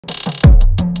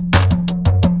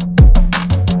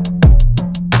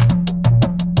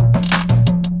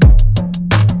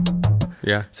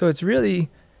Yeah. So it's really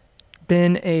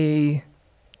been a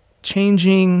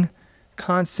changing,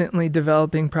 constantly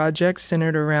developing project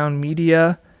centered around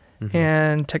media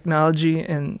and technology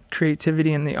and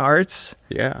creativity in the arts.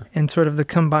 Yeah. And sort of the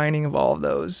combining of all of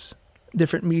those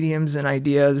different mediums and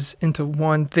ideas into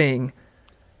one thing.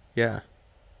 Yeah.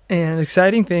 And the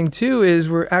exciting thing too is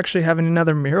we're actually having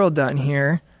another mural done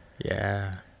here.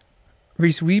 Yeah.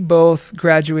 Reese, we both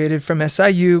graduated from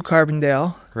SIU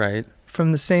Carbondale. Right.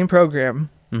 From the same program.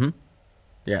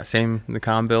 Yeah, same, the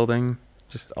comm building,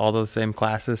 just all those same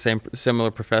classes,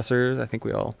 similar professors. I think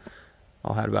we all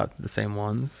had about the same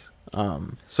ones.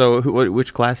 So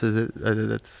which class is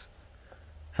it?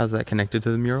 How's that connected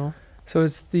to the mural? So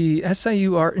it's the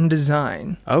SIU Art and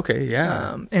Design. Okay,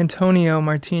 yeah. Antonio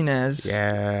Martinez.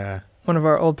 Yeah. One of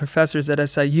our old professors at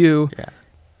SIU. Yeah.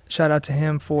 Shout out to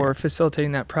him for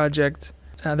facilitating that project.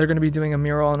 They're going to be doing a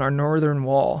mural on our northern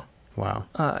wall. Wow.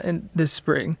 In this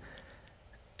spring.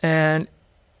 And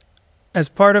as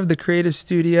part of the creative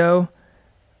studio,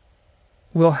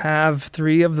 we'll have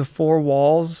 3 of the 4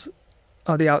 walls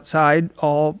of the outside,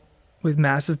 all with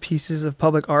massive pieces of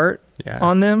public art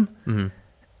on them.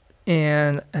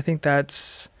 And I think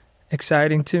that's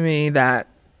exciting to me that,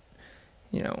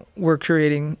 you know, we're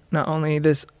creating not only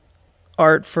this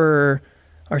art for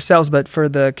ourselves, but for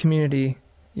the community.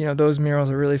 You know, those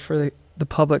murals are really for the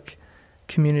public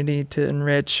community to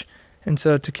enrich. And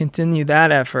so to continue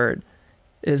that effort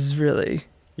is really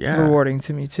rewarding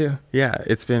to me too. Yeah,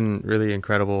 it's been really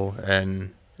incredible,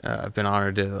 and I've been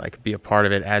honored to like be a part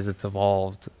of it as it's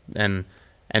evolved, and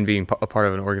being a part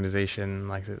of an organization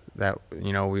like that.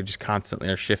 You know, we just constantly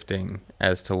are shifting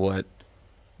as to what,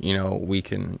 you know, we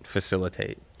can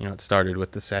facilitate. You know, it started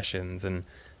with the sessions, and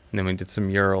then we did some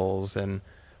murals, and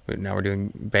now we're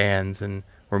doing bands, and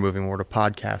we're moving more to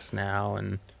podcasts now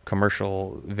and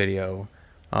commercial video.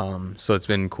 So it's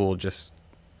been cool just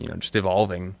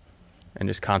evolving and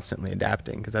just constantly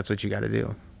adapting, because that's what you got to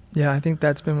do. Yeah, I think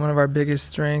that's been one of our biggest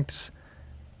strengths,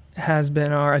 has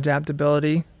been our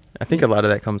adaptability. I think a lot of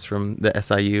that comes from the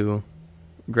SIU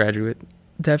graduate.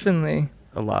 Definitely.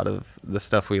 A lot of the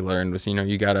stuff we learned was, you know,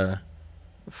 you got to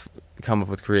come up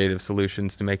with creative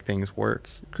solutions to make things work.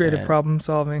 Creative problem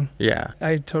solving. Yeah.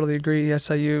 I totally agree.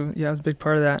 SIU, I was a big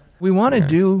part of that. We want to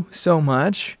do so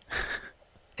much,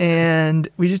 and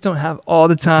we just don't have all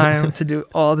the time to do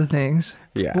all the things.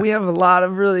 Yeah. But we have a lot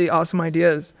of really awesome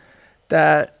ideas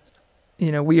that,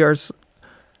 you know, we are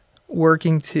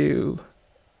working to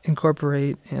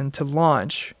incorporate and to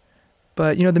launch.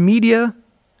 But, you know, the media,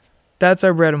 that's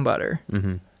our bread and butter.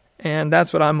 And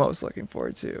that's what I'm most looking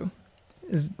forward to,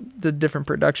 is the different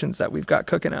productions that we've got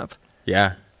cooking up.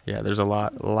 Yeah. Yeah, there's a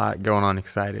lot going on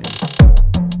exciting.